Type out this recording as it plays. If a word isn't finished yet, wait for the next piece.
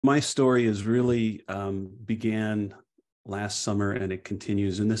My story is really began last summer and it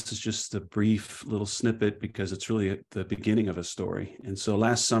continues. And this is just a brief little snippet because it's really the beginning of a story. And so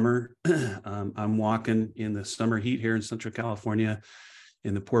last summer, I'm walking in the summer heat here in Central California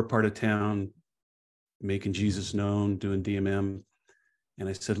in the poor part of town, making Jesus known, doing DMM. And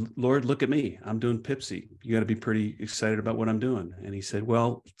I said, Lord, look at me. I'm doing Pipsy. You got to be pretty excited about what I'm doing. And he said,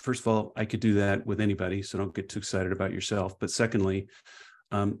 well, first of all, I could do that with anybody. So don't get too excited about yourself. But secondly,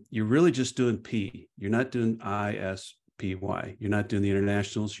 you're really just doing P. You're not doing ISPY. You're not doing the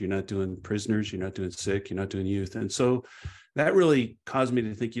internationals. You're not doing prisoners. You're not doing sick. You're not doing youth. And so that really caused me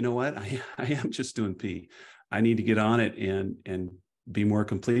to think, you know what? I am just doing P. I need to get on it and be more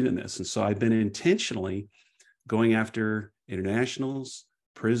complete in this. And so I've been intentionally going after internationals,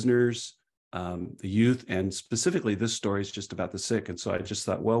 prisoners, the youth, and specifically this story is just about the sick. And so I just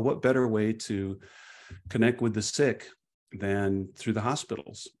thought, well, what better way to connect with the sick than through the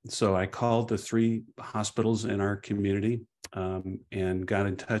hospitals? So I called the three hospitals in our community and got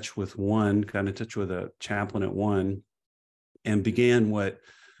in touch with a chaplain at one, and began what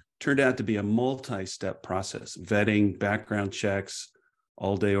turned out to be a multi-step process: vetting, background checks,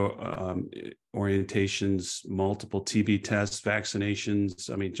 all-day orientations, multiple TB tests,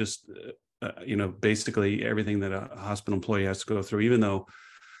 vaccinations. I mean, just, basically everything that a hospital employee has to go through, even though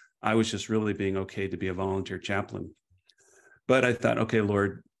I was just really being okay to be a volunteer chaplain. But I thought, okay,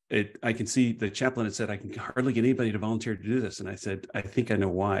 Lord, I can see the chaplain had said, I can hardly get anybody to volunteer to do this. And I said, I think I know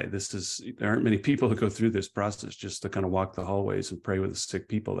why. There aren't many people who go through this process just to kind of walk the hallways and pray with the sick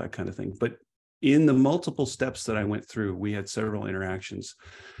people, that kind of thing. But in the multiple steps that I went through, we had several interactions.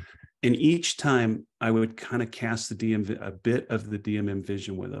 And each time I would kind of cast a bit of the DMM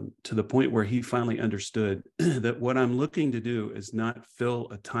vision with him, to the point where he finally understood that what I'm looking to do is not fill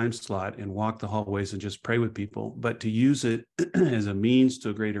a time slot and walk the hallways and just pray with people, but to use it as a means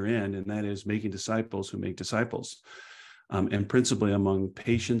to a greater end. And that is making disciples who make disciples, and principally among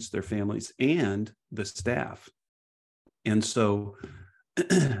patients, their families, and the staff. And so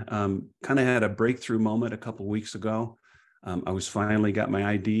kind of had a breakthrough moment a couple of weeks ago. I was finally got my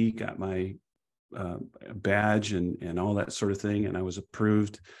ID, got my badge and all that sort of thing, and I was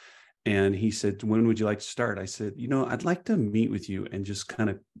approved. And he said, when would you like to start? I said, I'd like to meet with you and just kind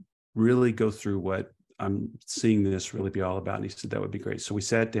of really go through what I'm seeing this really be all about. And he said, that would be great. So we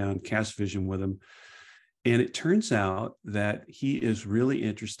sat down, cast vision with him. And it turns out that he is really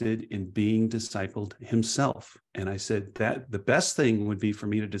interested in being discipled himself. And I said that the best thing would be for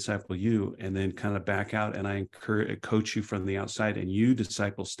me to disciple you and then kind of back out, and I coach you from the outside, and you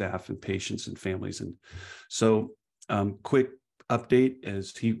disciple staff and patients and families. And so quick update,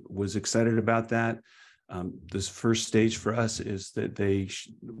 as he was excited about that. This first stage for us is that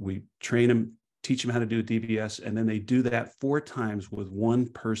we train him, teach them how to do a DBS, and then they do that 4 times with one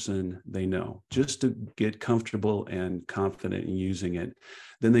person they know, just to get comfortable and confident in using it.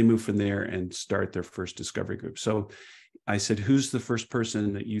 Then they move from there and start their first discovery group. So I said, who's the first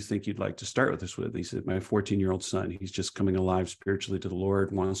person that you think you'd like to start with this with? He said, my 14-year-old son. He's just coming alive spiritually to the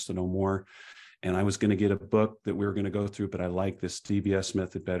Lord, wants to know more. And I was going to get a book that we were going to go through, but I like this DBS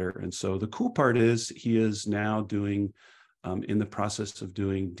method better. And so the cool part is he is now in the process of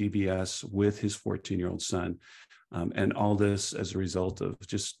doing DBS with his 14-year-old son. And all this as a result of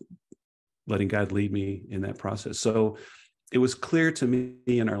just letting God lead me in that process. So it was clear to me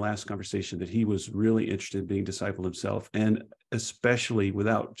in our last conversation that he was really interested in being discipled himself, and especially,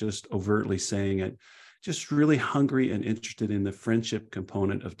 without just overtly saying it, just really hungry and interested in the friendship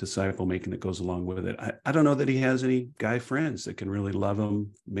component of disciple making that goes along with it. I don't know that he has any guy friends that can really love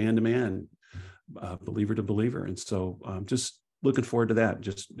him man to man, believer to believer. And so just looking forward to that.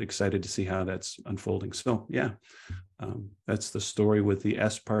 Just excited to see how that's unfolding. So yeah, that's the story with the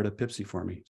S part of Pipsy for me.